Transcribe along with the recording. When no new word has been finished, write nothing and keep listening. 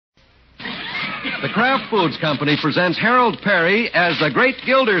The Kraft Foods Company presents Harold Perry as the Great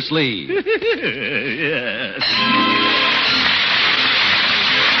Gildersleeve. Yes.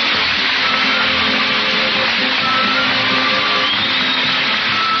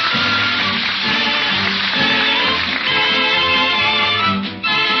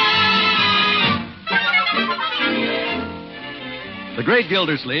 The Great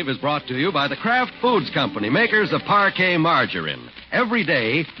Gildersleeve is brought to you by the Kraft Foods Company, makers of Parquet margarine. Every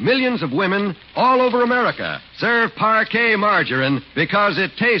day, millions of women all over America serve Parquet margarine because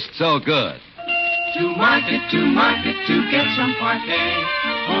it tastes so good. To market, to get some Parquet.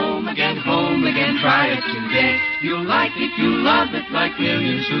 Home again, try it today. You'll like it, you'll love it, like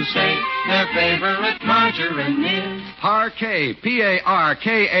millions who say their favorite margarine is Parquet,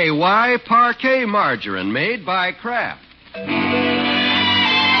 P-A-R-K-A-Y, Parquet margarine, made by Kraft.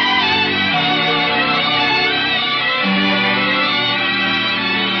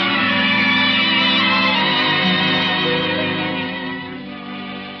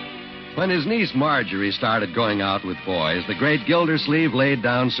 When his niece Marjorie started going out with boys, the Great Gildersleeve laid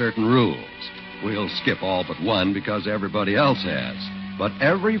down certain rules. We'll skip all but one because everybody else has. But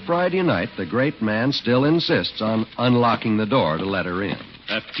every Friday night, the great man still insists on unlocking the door to let her in.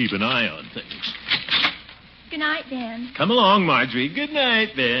 Have to keep an eye on things. Good night, Ben. Come along, Marjorie. Good night,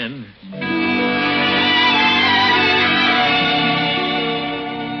 Ben.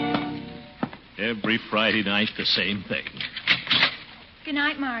 Every Friday night, the same thing. Good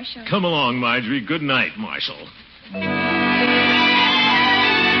night, Marshall. Come along, Marjorie. Good night, Marshall.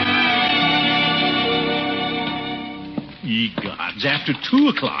 Ye gods, after 2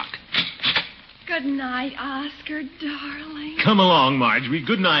 o'clock. Good night, Oscar, darling. Come along, Marjorie.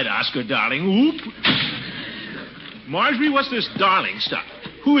 Good night, Oscar, darling. Oop. Marjorie, what's this darling stuff?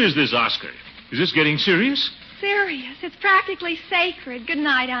 Who is this Oscar? Is this getting serious? Serious. It's practically sacred. Good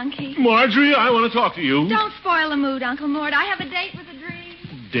night, Unky. Marjorie, I want to talk to you. Don't spoil the mood, Uncle Mort. I have a date with a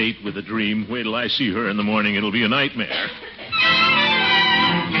dream. Date with a dream. Wait till I see her in the morning. It'll be a nightmare.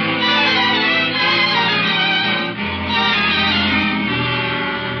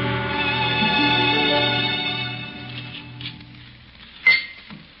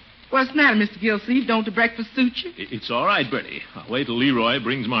 What's the matter, Mr. Gildersleeve? Don't the breakfast suit you? It's all right, Bertie. I'll wait till Leroy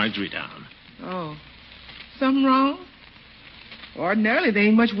brings Marjorie down. Oh. Something wrong? Ordinarily, there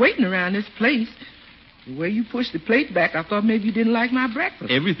ain't much waiting around this place. The way you pushed the plate back, I thought maybe you didn't like my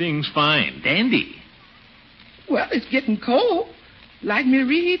breakfast. Everything's fine. Dandy. Well, it's getting cold. Like me to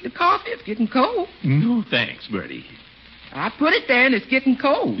reheat the coffee? It's getting cold. No, thanks, Bertie. I put it there, and it's getting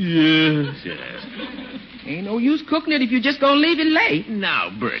cold. Yes. Ain't no use cooking it if you're just going to leave it late. Now,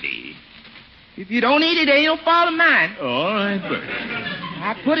 Bertie. If you don't eat it, it ain't no fault of mine. All right, Bertie.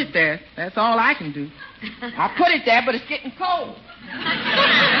 I put it there. That's all I can do. I put it there, but it's getting cold.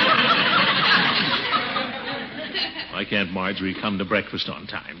 Why can't Marjorie come to breakfast on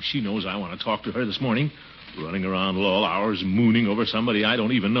time? She knows I want to talk to her this morning. Running around all hours, mooning over somebody I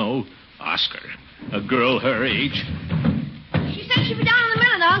don't even know. Oscar. A girl her age. She said she'd be down in a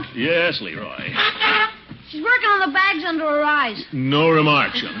minute, Unc. Yes, Leroy. She's working on the bags under her eyes. No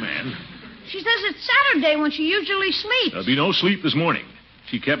remarks, young man. She says it's Saturday when she usually sleeps. There'll be no sleep this morning.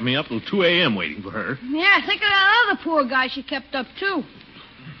 She kept me up till 2 a.m. waiting for her. Yeah, think of that other poor guy she kept up, too.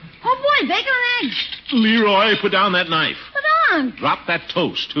 Oh, boy, bacon and eggs. Leroy, put down that knife. But, Unc, Drop that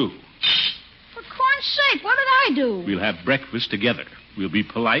toast, too. for corn's sake, what did I do? We'll have breakfast together. We'll be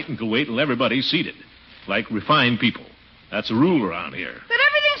polite and wait till everybody's seated. Like refined people. That's a rule around here. But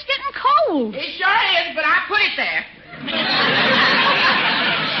everything's getting cold. It sure is, but I put it there.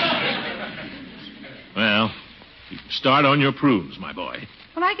 Well, you can start on your prunes, my boy.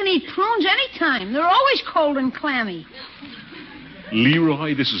 But I can eat prunes any time. They're always cold and clammy.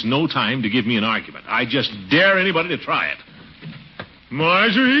 Leroy, this is no time to give me an argument. I just dare anybody to try it.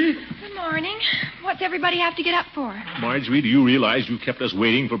 Marjorie? Good morning. What's everybody have to get up for? Marjorie, do you realize you kept us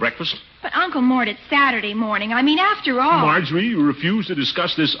waiting for breakfast? But, Uncle Mort, it's Saturday morning. I mean, after all. Marjorie, you refused to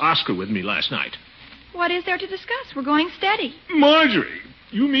discuss this Oscar with me last night. What is there to discuss? We're going steady. Marjorie,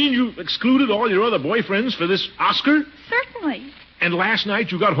 you mean you excluded all your other boyfriends for this Oscar? Certainly. And last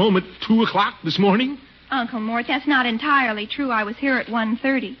night you got home at 2 o'clock this morning? Uncle Mort, that's not entirely true. I was here at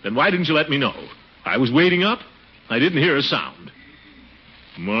 1:30. Then why didn't you let me know? I was waiting up. I didn't hear a sound.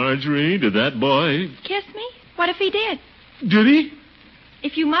 Marjorie, did that boy... Kiss me? What if he did? Did he?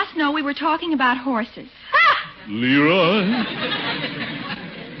 If you must know, we were talking about horses. Leroy?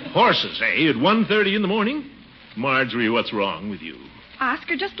 Horses, eh? At 1:30 in the morning? Marjorie, what's wrong with you?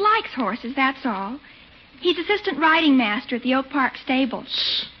 Oscar just likes horses, that's all. He's assistant riding master at the Oak Park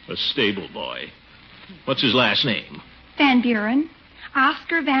stables. A stable boy. What's his last name? Van Buren.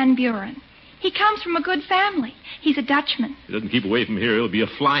 Oscar Van Buren. He comes from a good family. He's a Dutchman. If he doesn't keep away from here, he'll be a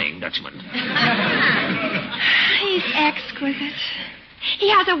flying Dutchman. He's exquisite. He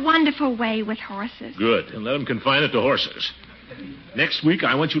has a wonderful way with horses. Good, and let him confine it to horses. Next week,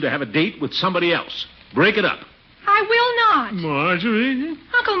 I want you to have a date with somebody else. Break it up. I will not. Marjorie?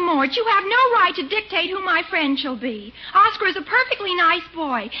 Uncle Mort, you have no right to dictate who my friend shall be. Oscar is a perfectly nice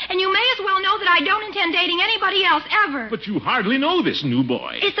boy, and you may as well know that I don't intend dating anybody else ever. But you hardly know this new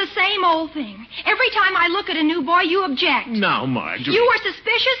boy. It's the same old thing. Every time I look at a new boy, you object. Now, Marjorie. You are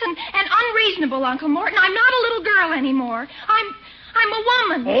suspicious and unreasonable, Uncle Mort, and I'm not a little girl anymore. I'm a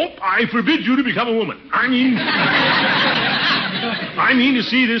woman. Oh, I forbid you to become a woman. I mean to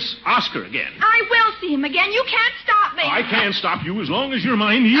see this Oscar again. I will see him again. You can't stop me. I can't stop you as long as you're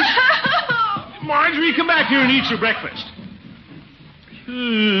mine, Eve. Marjorie, come back here and eat your breakfast.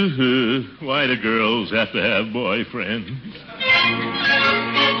 Why do girls have to have boyfriends?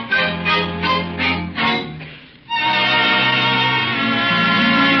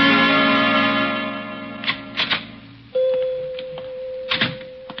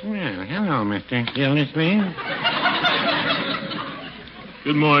 Well, hello, Mr. Gildersleeve.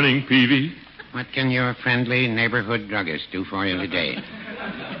 Good morning, Peavy. What can your friendly neighborhood druggist do for you today?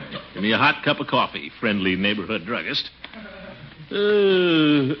 Give me a hot cup of coffee, friendly neighborhood druggist.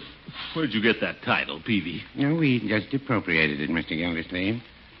 Where'd you get that title, Peavy? No, we just appropriated it, Mr. Gildersleeve.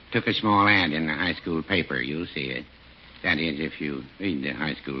 Took a small ad in the high school paper. You'll see it. That is, if you read the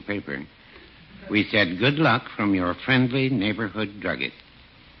high school paper. We said, good luck from your friendly neighborhood druggist.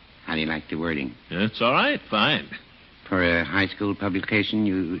 How do you like the wording? That's all right, fine. For a high school publication,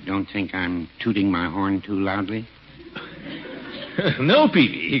 you don't think I'm tooting my horn too loudly? No,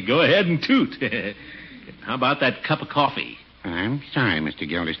 Peavy. Go ahead and toot. How about that cup of coffee? I'm sorry, Mr.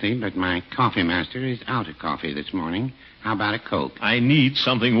 Gildersleeve, but my coffee master is out of coffee this morning. How about a Coke? I need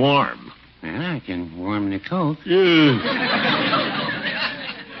something warm. Well, I can warm the Coke.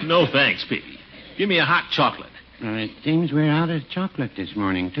 No thanks, Peavy. Give me a hot chocolate. It seems we're out of chocolate this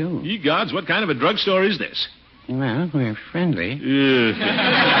morning, too. Ye gods, what kind of a drugstore is this? Well, we're friendly.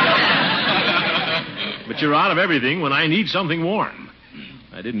 But you're out of everything when I need something warm.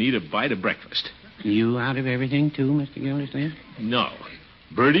 I didn't eat a bite of breakfast. You out of everything, too, Mr. Gildersleeve? No.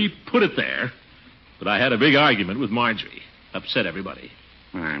 Bertie put it there, but I had a big argument with Marjorie. Upset everybody.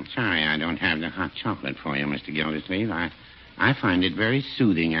 Well, I'm sorry I don't have the hot chocolate for you, Mr. Gildersleeve. I find it very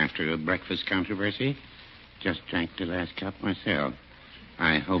soothing after a breakfast controversy. Just drank the last cup myself.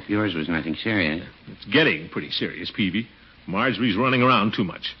 I hope yours was nothing serious. It's getting pretty serious, Peavy. Marjorie's running around too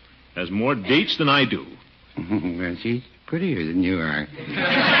much. Has more dates than I do. Well, she's prettier than you are.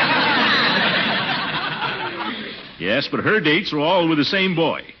 Yes, but her dates are all with the same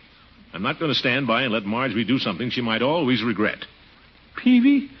boy. I'm not going to stand by and let Marjorie do something she might always regret.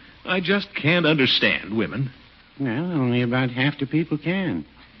 Peavy, I just can't understand women. Well, only about half the people can.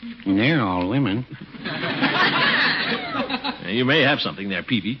 And they're all women. You may have something there,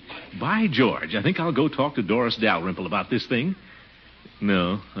 Peavy. By George, I think I'll go talk to Doris Dalrymple about this thing.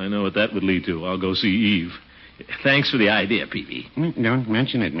 No, I know what that would lead to. I'll go see Eve. Thanks for the idea, Peavy. Don't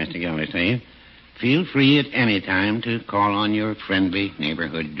mention it, Mr. Gildersleeve. Feel free at any time to call on your friendly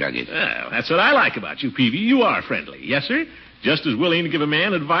neighborhood druggist. Well, that's what I like about you, Peavy. You are friendly. Yes, sir? Just as willing to give a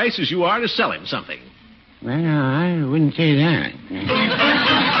man advice as you are to sell him something. Well, I wouldn't say that.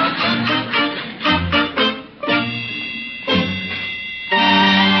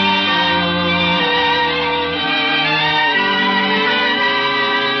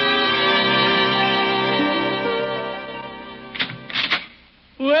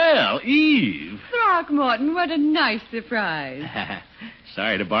 Well, Eve. Throckmorton, what a nice surprise.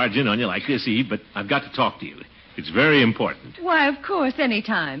 Sorry to barge in on you like this, Eve, but I've got to talk to you. It's very important. Why, of course, any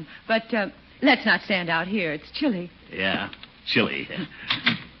time. But let's not stand out here. It's chilly. Yeah, chilly.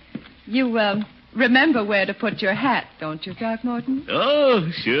 You remember where to put your hat, don't you, Throckmorton? Oh,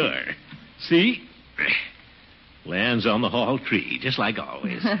 sure. See? Lands on the hall tree, just like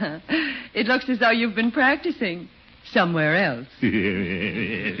always. It looks as though you've been practicing somewhere else.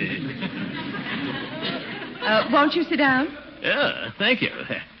 Won't you sit down? Yeah, thank you.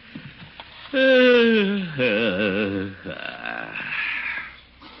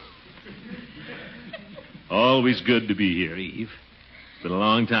 Always good to be here, Eve. It's been a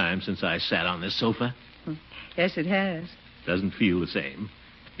long time since I sat on this sofa. Yes, it has. Doesn't feel the same.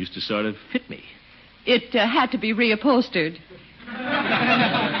 Used to sort of fit me. It had to be reupholstered.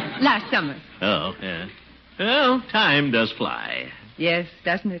 Last summer. Oh, yeah. Well, time does fly. Yes,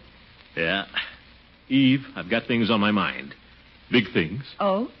 doesn't it? Yeah. Eve, I've got things on my mind. Big things.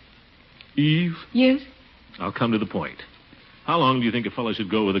 Oh? Eve? Yes? I'll come to the point. How long do you think a fellow should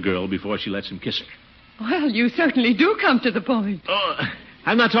go with a girl before she lets him kiss her? Well, you certainly do come to the point. Oh,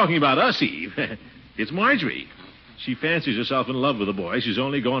 I'm not talking about us, Eve. It's Marjorie. She fancies herself in love with a boy she's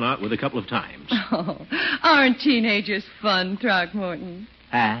only gone out with a couple of times. Oh, aren't teenagers fun, Throckmorton?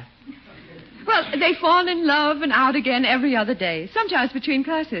 Huh? Well, they fall in love and out again every other day, sometimes between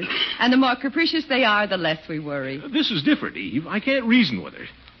classes. And the more capricious they are, the less we worry. This is different, Eve. I can't reason with her.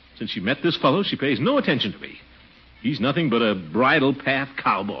 Since she met this fellow, she pays no attention to me. He's nothing but a bridle path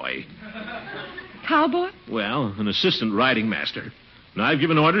cowboy. Cowboy? Well, an assistant riding master. And I've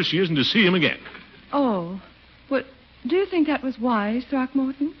given orders she isn't to see him again. Oh. Well, do you think that was wise,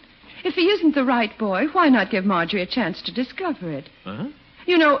 Throckmorton? If he isn't the right boy, why not give Marjorie a chance to discover it? Huh?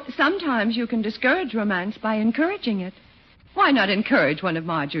 You know, sometimes you can discourage romance by encouraging it. Why not encourage one of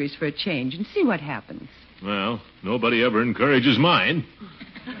Marjorie's for a change and see what happens? Well, nobody ever encourages mine.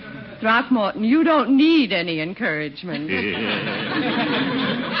 Throckmorton, you don't need any encouragement.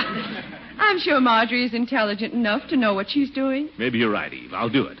 I'm sure Marjorie is intelligent enough to know what she's doing. Maybe you're right, Eve. I'll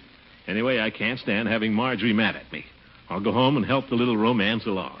do it. Anyway, I can't stand having Marjorie mad at me. I'll go home and help the little romance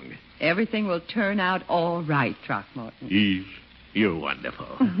along. Everything will turn out all right, Throckmorton. Eve, you're wonderful.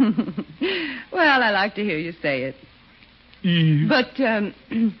 Well, I like to hear you say it. Eve. But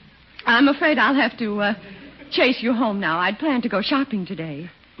I'm afraid I'll have to chase you home now. I'd planned to go shopping today.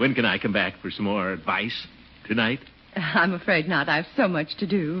 When can I come back for some more advice? Tonight? I'm afraid not. I've so much to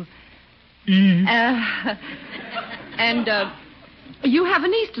do. Eve. And you have a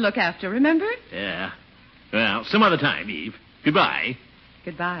niece to look after, remember? Yeah. Well, some other time, Eve. Goodbye.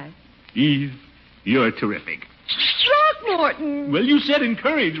 Goodbye. Eve, you're terrific. Throckmorton! Well, you said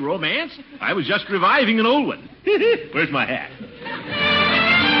encourage romance. I was just reviving an old one. Where's my hat?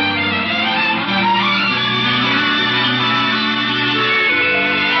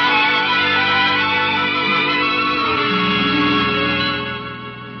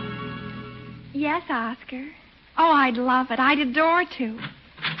 Yes, Oscar. Oh, I'd love it. I'd adore to.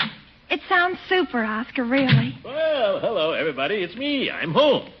 It sounds super, Oscar, really. Well, hello, everybody. It's me. I'm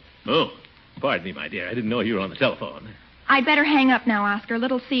home. Oh, pardon me, my dear. I didn't know you were on the telephone. I'd better hang up now, Oscar.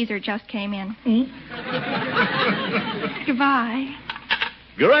 Little Caesar just came in. Goodbye.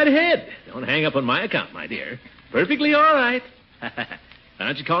 Go right ahead. Don't hang up on my account, my dear. Perfectly all right. Why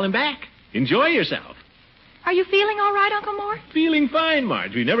don't you call him back? Enjoy yourself. Are you feeling all right, Uncle Mort? Feeling fine,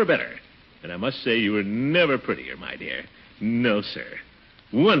 Marjorie. Never better. And I must say you were never prettier, my dear. No, sir.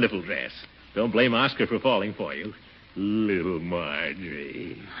 Wonderful dress. Don't blame Oscar for falling for you. Little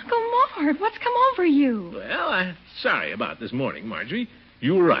Marjorie. Uncle Mort, what's come over you? Well, I'm sorry about this morning, Marjorie.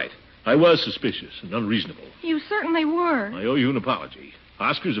 You were right. I was suspicious and unreasonable. You certainly were. I owe you an apology.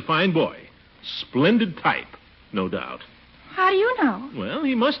 Oscar's a fine boy. Splendid type, no doubt. How do you know? Well,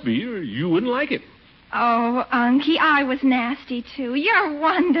 he must be, or you wouldn't like him. Oh, Unky, I was nasty, too. You're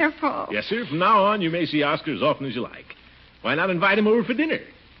wonderful. Yes, sir. From now on, you may see Oscar as often as you like. Why not invite him over for dinner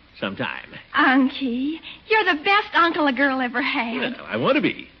sometime? Unky, you're the best uncle a girl ever had. Well, I want to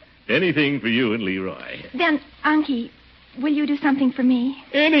be. Anything for you and Leroy. Then, Unky, will you do something for me?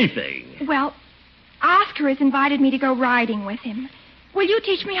 Anything. Well, Oscar has invited me to go riding with him. Will you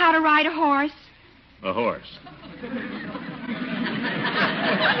teach me how to ride a horse? A horse.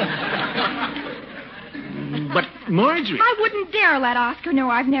 But, Marjorie... I wouldn't dare let Oscar know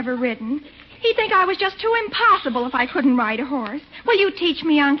I've never ridden. He'd think I was just too impossible if I couldn't ride a horse. Will you teach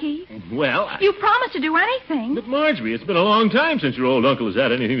me, Unky? Well, You promised to do anything. But, Marjorie, it's been a long time since your old uncle has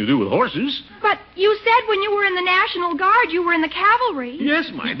had anything to do with horses. But you said when you were in the National Guard, you were in the cavalry.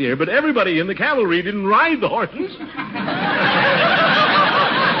 Yes, my dear, but everybody in the cavalry didn't ride the horses.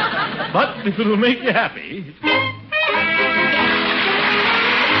 But if it'll make you happy...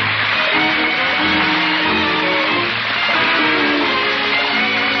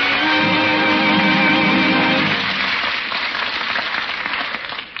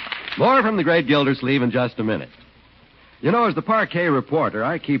 More from the great Gildersleeve in just a minute. You know, as the parquet reporter,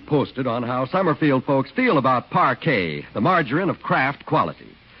 I keep posted on how Summerfield folks feel about parquet, the margarine of craft quality.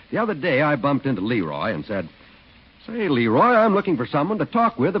 The other day, I bumped into Leroy and said, "Say, Leroy, I'm looking for someone to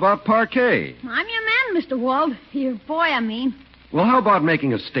talk with about parquet." I'm your man, Mr. Wald. Your boy, I mean. Well, how about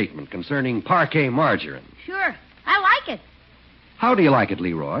making a statement concerning parquet margarine? Sure. I like it. How do you like it,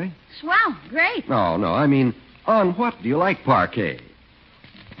 Leroy? Swell. Great. No, I mean, on what do you like parquet?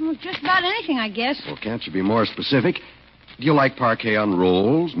 Well, just about anything, I guess. Well, can't you be more specific? Do you like parquet on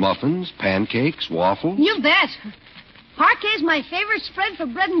rolls, muffins, pancakes, waffles? You bet. Parquet's my favorite spread for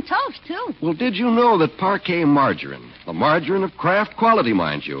bread and toast, too. Well, did you know that parquet margarine, the margarine of craft quality,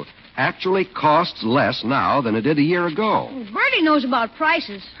 mind you, actually costs less now than it did a year ago? Well, Bertie knows about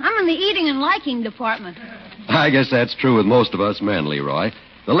prices. I'm in the eating and liking department. I guess that's true with most of us men, Leroy.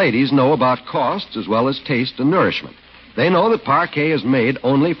 The ladies know about costs as well as taste and nourishment. They know that Parquet is made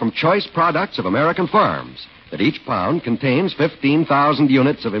only from choice products of American farms, that each pound contains 15,000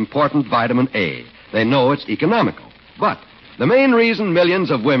 units of important vitamin A. They know it's economical. But the main reason millions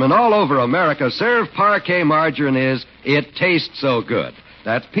of women all over America serve Parquet margarine is it tastes so good.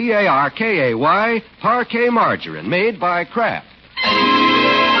 That's Parkay, Parquet margarine, made by Kraft.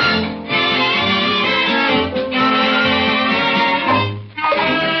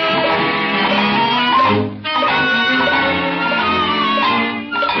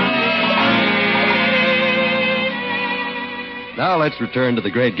 Now let's return to the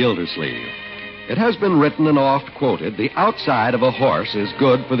great Gildersleeve. It has been written and oft quoted, the outside of a horse is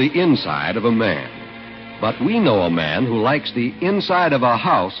good for the inside of a man. But we know a man who likes the inside of a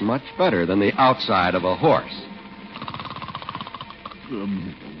house much better than the outside of a horse.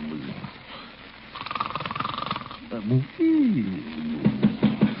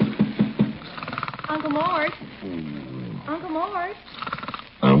 Uncle Mort. Uncle Mort.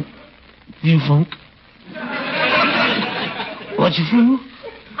 You funk? What you flew?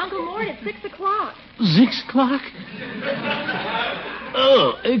 Uncle Mort, it's 6 o'clock. 6 o'clock?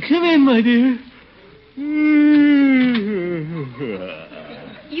 Oh, come in, my dear.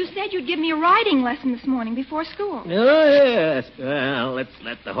 You said you'd give me a riding lesson this morning before school. Oh, yes. Well, let's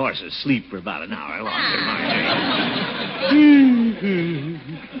let the horses sleep for about an hour longer, Marjorie.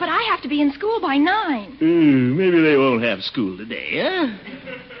 But I have to be in school by 9. Maybe they won't have school today, huh?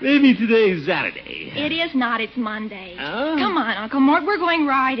 Maybe today's Saturday. It is not. It's Monday. Oh? Come on, Uncle Mort. We're going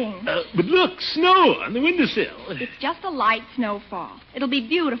riding. But look, snow on the windowsill. It's just a light snowfall. It'll be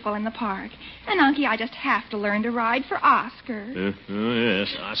beautiful in the park. And, Unky, I just have to learn to ride for Oscar. Oh,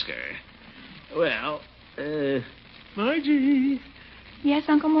 yes, Oscar. Well, Marjorie. Yes,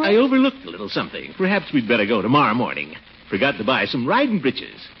 Uncle Mort? I overlooked a little something. Perhaps we'd better go tomorrow morning. Forgot to buy some riding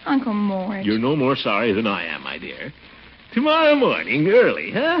breeches. Uncle Mort. You're no more sorry than I am, my dear. Tomorrow morning,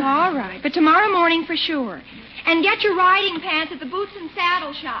 early, huh? All right, but tomorrow morning for sure. And get your riding pants at the Boots and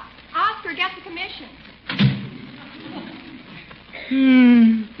Saddle shop. Oscar gets the commission.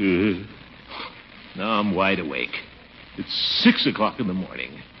 Now I'm wide awake. It's 6 o'clock in the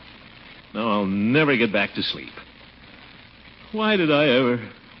morning. Now I'll never get back to sleep. Why did I ever...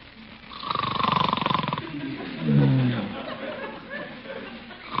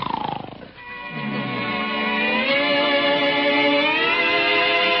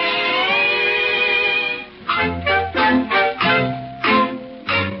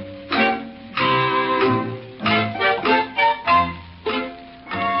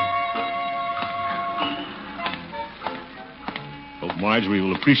 Marjorie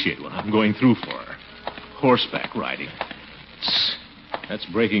will appreciate what I'm going through for her. Horseback riding. That's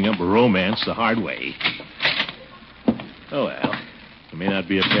breaking up a romance the hard way. Oh, well. There may not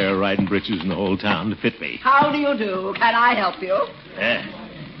be a pair of riding breeches in the whole town to fit me. How do you do? Can I help you?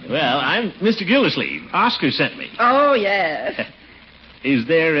 Well, I'm Mr. Gildersleeve. Oscar sent me. Oh, yes. Is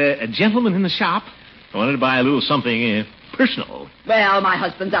there a gentleman in the shop? I wanted to buy a little something personal. Well, my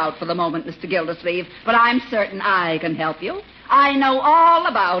husband's out for the moment, Mr. Gildersleeve, but I'm certain I can help you. I know all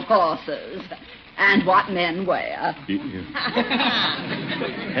about horses and what men wear.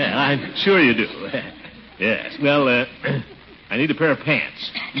 Yeah, I'm sure you do. Yes. Well, I need a pair of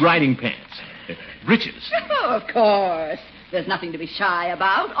pants. Riding pants. Breeches. Oh, of course. There's nothing to be shy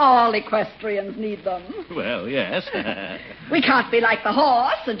about. All equestrians need them. Well, yes. We can't be like the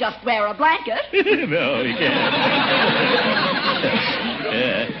horse and just wear a blanket. No, you can't.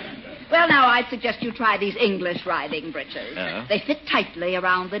 Well, now, I'd suggest you try these English riding breeches. They fit tightly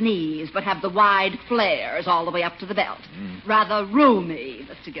around the knees, but have the wide flares all the way up to the belt. Rather roomy,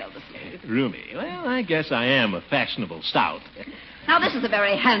 Mr. Gildersleeve. Roomy? Well, I guess I am a fashionable stout. Now, this is a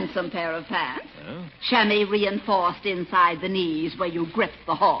very handsome pair of pants. Chamois reinforced inside the knees where you grip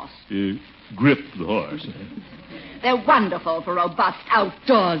the horse. Grip the horse? They're wonderful for robust,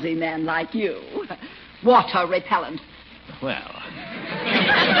 outdoorsy men like you. Water repellent. Well,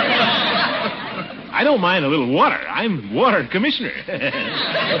 I don't mind a little water. I'm water commissioner.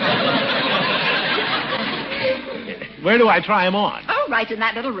 Where do I try them on? Oh, right in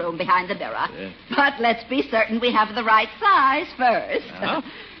that little room behind the mirror. But let's be certain we have the right size first.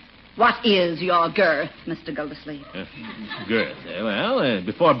 What is your girth, Mr. Gildersleeve? Girth? Well,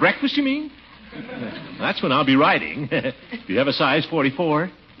 before breakfast, you mean? That's when I'll be riding. Do you have a size 44?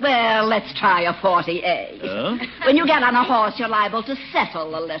 Well, let's try a 48. When you get on a horse, you're liable to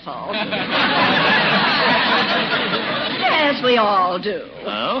settle a little. Yes, we all do.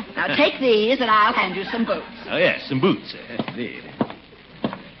 Oh? Now, take these, and I'll hand you some boots. Oh, yes, some boots. Indeed.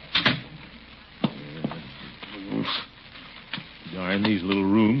 Darn these little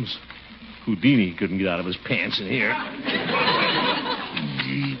rooms. Houdini couldn't get out of his pants in here.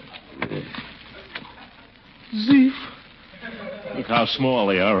 Zeef. Look how small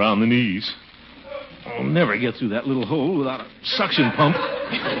they are around the knees. I'll never get through that little hole without a suction pump.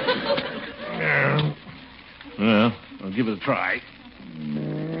 Well, I'll give it a try.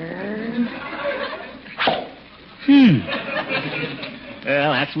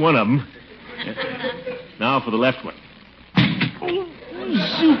 Well, that's one of them. Now for the left one. Oh,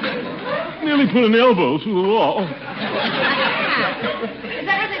 zook. Nearly put an elbow through the wall. Is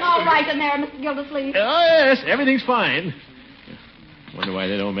everything all right in there, Mr. Gildersleeve? Oh, yes, everything's fine. Wonder why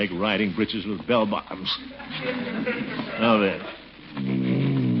they don't make riding breeches with bell bottoms. Now then.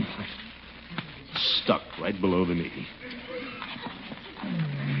 Stuck right below the knee.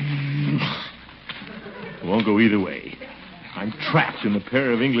 Won't go either way. I'm trapped in a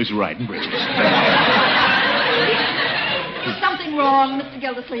pair of English riding breeches. Is something wrong, Mr.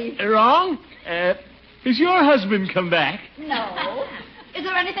 Gildersleeve? Wrong? Has your husband come back? No. Is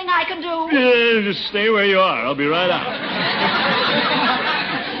there anything I can do? Just stay where you are. I'll be right out.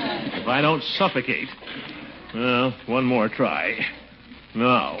 If I don't suffocate. Well, one more try.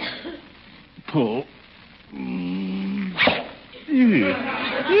 Now. Pull. That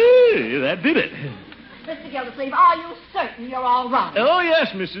did it. Mr. Gildersleeve, are you certain you're all right? Oh,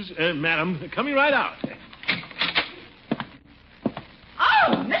 yes, Madam. Coming right out.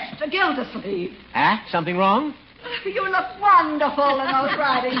 Oh, Mr. Gildersleeve. Something wrong? You look wonderful in those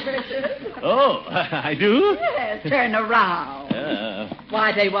riding breeches. Oh, I do? Yes, turn around.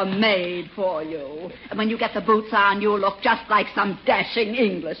 Why, they were made for you. And when you get the boots on, you look just like some dashing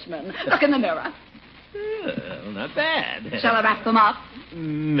Englishman. Look in the mirror. Not bad. Shall I wrap them up?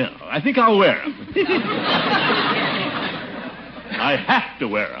 No, I think I'll wear them. I have to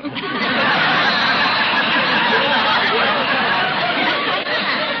wear them.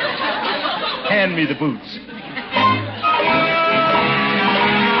 Hand me the boots.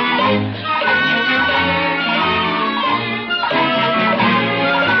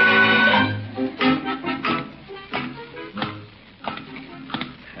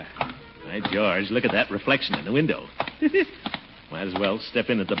 By George, look at that reflection in the window. Might as well step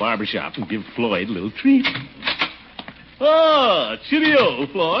in at the barber shop and give Floyd a little treat. Oh, cheerio,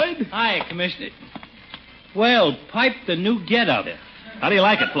 Floyd. Hi, Commissioner. Well, pipe the new get-up. How do you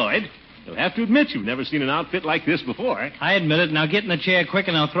like it, Floyd? You'll have to admit you've never seen an outfit like this before. I admit it. Now get in the chair quick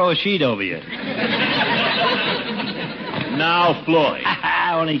and I'll throw a sheet over you. Now, Floyd.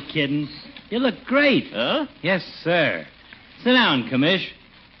 Only kidding. You look great. Huh? Yes, sir. Sit down, Commish.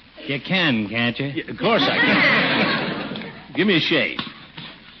 You can, can't you? Yeah, of course I can. Give me a shave.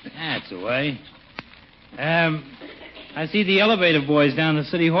 That's the way. I see the elevator boys down the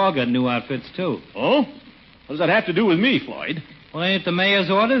city hall got new outfits, too. Oh? What does that have to do with me, Floyd? Well, ain't it the mayor's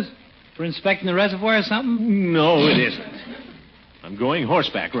orders? For inspecting the reservoir or something? No, it isn't. I'm going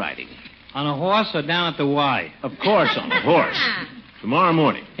horseback riding. On a horse or down at the Y? Of course on a horse. Tomorrow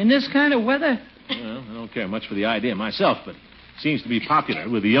morning. In this kind of weather? Well, I don't care much for the idea myself, but it seems to be popular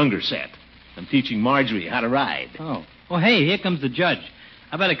with the younger set. I'm teaching Marjorie how to ride. Oh. Well, hey, here comes the judge.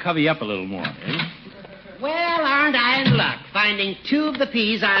 I better cover you up a little more. Well, aren't I in luck, finding two of the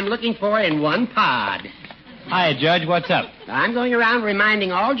peas I'm looking for in one pod. Hiya, Judge. What's up? I'm going around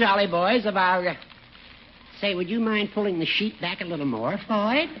reminding all jolly boys of our... Say, would you mind pulling the sheet back a little more,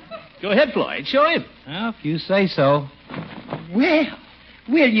 Floyd? Go ahead, Floyd. Show him. Well, if you say so. Well,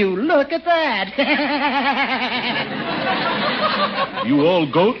 will you look at that? You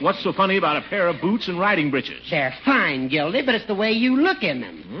old goat, what's so funny about a pair of boots and riding breeches? They're fine, Gildy, but it's the way you look in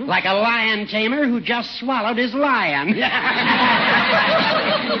them. Like a lion tamer who just swallowed his lion.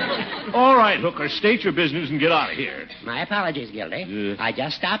 All right, Hooker, state your business and get out of here. My apologies, Gildy. I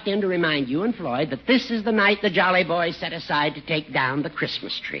just stopped in to remind you and Floyd that this is the night the Jolly Boys set aside to take down the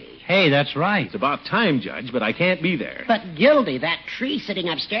Christmas tree. Hey, that's right. It's about time, Judge, but I can't be there. But, Gildy, that tree sitting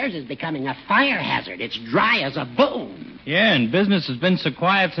upstairs is becoming a fire hazard. It's dry as a bone. Yeah, and business has been so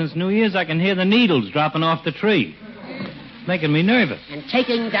quiet since New Year's I can hear the needles dropping off the tree. It's making me nervous. And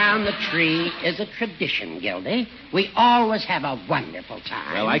taking down the tree is a tradition, Gildy. We always have a wonderful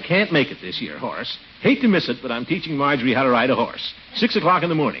time. Well, I can't make it this year, Horace. Hate to miss it, but I'm teaching Marjorie how to ride a horse. 6 o'clock in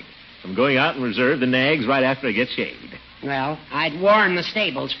the morning. I'm going out and reserve the nags right after I get shaved. Well, I'd warn the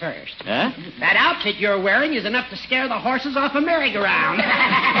stables first. Huh? That outfit you're wearing is enough to scare the horses off a merry-go-round.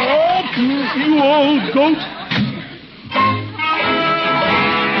 Oh, you old goat.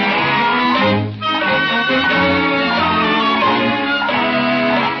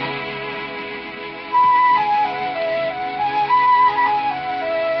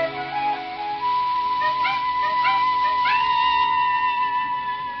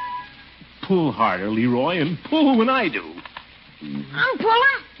 Pull harder, Leroy, and pull when I do. I'm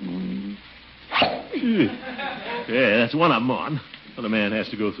pulling. Yeah, that's one of them on. Well, a man has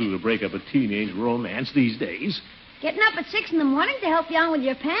to go through the breakup of teenage romance these days. Getting up at 6 in the morning to help you on with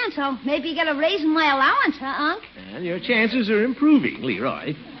your pants, so maybe you get a raise in my allowance, huh, Unc? And your chances are improving,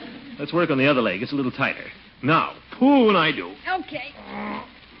 Leroy. Let's work on the other leg. It's a little tighter. Now, pull when I do. Okay.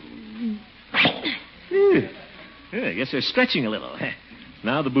 Yeah, I guess they're stretching a little.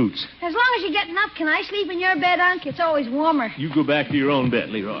 Now the boots. As long as you're getting up, can I sleep in your bed, Unc? It's always warmer. You go back to your own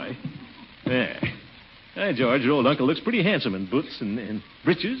bed, Leroy. There. Hey, George, your old uncle looks pretty handsome in boots and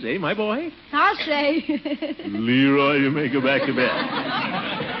breeches, eh, my boy? I'll say. Leroy, you may go back to bed.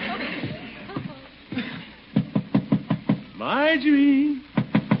 Marjorie.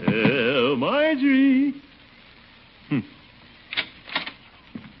 Oh, Marjorie.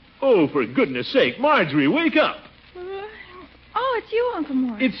 Oh, for goodness sake, Marjorie, wake up. Oh, it's you, Uncle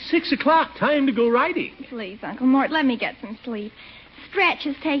Mort. It's 6 o'clock. Time to go riding. Please, Uncle Mort, let me get some sleep. Stretch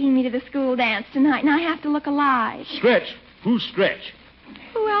is taking me to the school dance tonight, and I have to look alive. Stretch? Who's Stretch?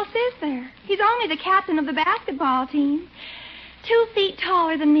 Who else is there? He's only the captain of the basketball team. 2 feet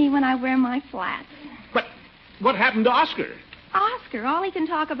taller than me when I wear my flats. But what happened to Oscar? Oscar, all he can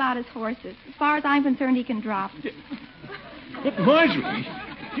talk about is horses. As far as I'm concerned, he can drop. But, Marjorie,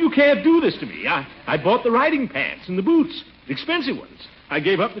 you can't do this to me. I bought the riding pants and the boots, the expensive ones. I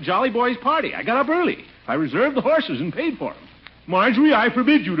gave up the Jolly Boys party. I got up early. I reserved the horses and paid for them. Marjorie, I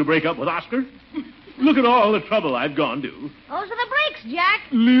forbid you to break up with Oscar. Look at all the trouble I've gone to. Those are the breaks, Jack.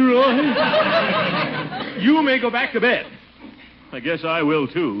 Leroy, you may go back to bed. I guess I will,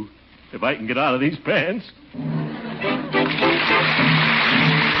 too, if I can get out of these pants.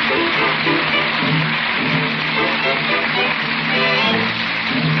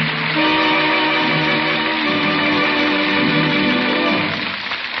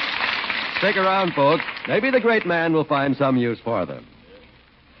 Stick around, folks. Maybe the great man will find some use for them.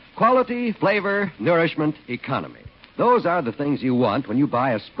 Quality, flavor, nourishment, economy. Those are the things you want when you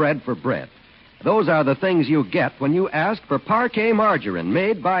buy a spread for bread. Those are the things you get when you ask for Parquet margarine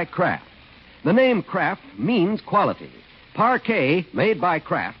made by Kraft. The name Kraft means quality. Parquet, made by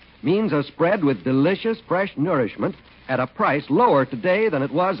Kraft, means a spread with delicious, fresh nourishment at a price lower today than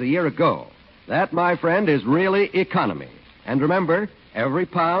it was a year ago. That, my friend, is really economy. And remember, every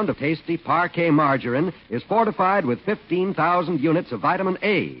pound of tasty Parquet margarine is fortified with 15,000 units of vitamin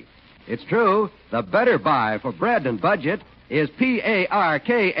A. It's true, the better buy for bread and budget is Parkay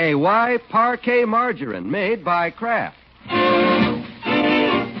Parquet margarine made by Kraft.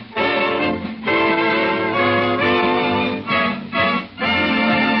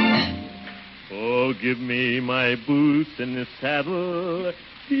 Oh, give me my boots and the saddle.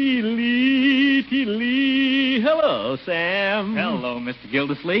 Tee-lee, tee-lee. Hello, Sam. Hello, Mr.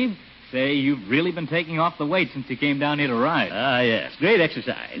 Gildersleeve. Say, you've really been taking off the weight since you came down here to ride. Ah, yes. Great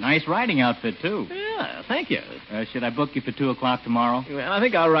exercise. Nice riding outfit, too. Yeah, thank you. Should I book you for 2 o'clock tomorrow? Well, I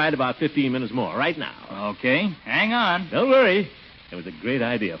think I'll ride about 15 minutes more right now. Okay. Hang on. Don't worry. It was a great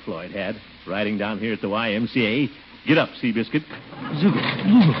idea Floyd had, riding down here at the YMCA. Get up, Seabiscuit.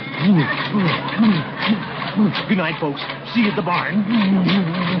 Good night, folks. See you at the barn.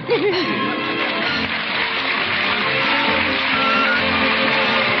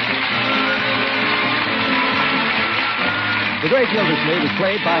 The Great Gildersleeve is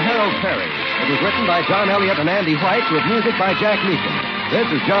played by Harold Perry. It was written by John Elliott and Andy White with music by Jack Meakin. This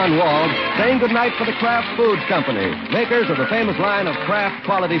is John Wald saying goodnight for the Kraft Foods Company, makers of the famous line of Kraft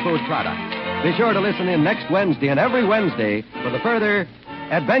quality food products. Be sure to listen in next Wednesday and every Wednesday for the further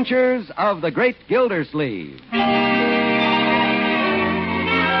adventures of the Great Gildersleeve.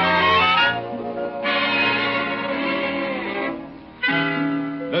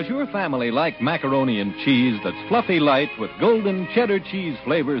 Does your family like macaroni and cheese that's fluffy light with golden cheddar cheese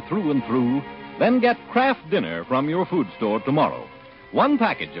flavor through and through? Then get Kraft Dinner from your food store tomorrow. 1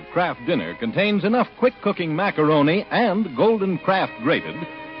 package of Kraft Dinner contains enough quick-cooking macaroni and golden Kraft grated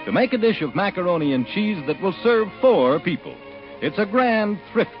to make a dish of macaroni and cheese that will serve 4 people. It's a grand,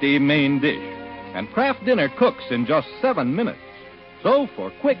 thrifty main dish. And Kraft Dinner cooks in just 7 minutes. So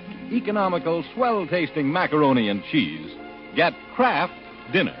for quick, economical, swell-tasting macaroni and cheese, get Kraft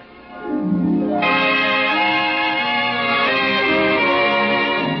Dinner.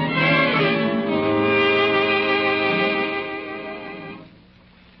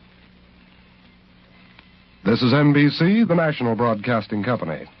 This is NBC, the national broadcasting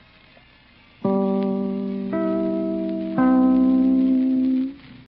company.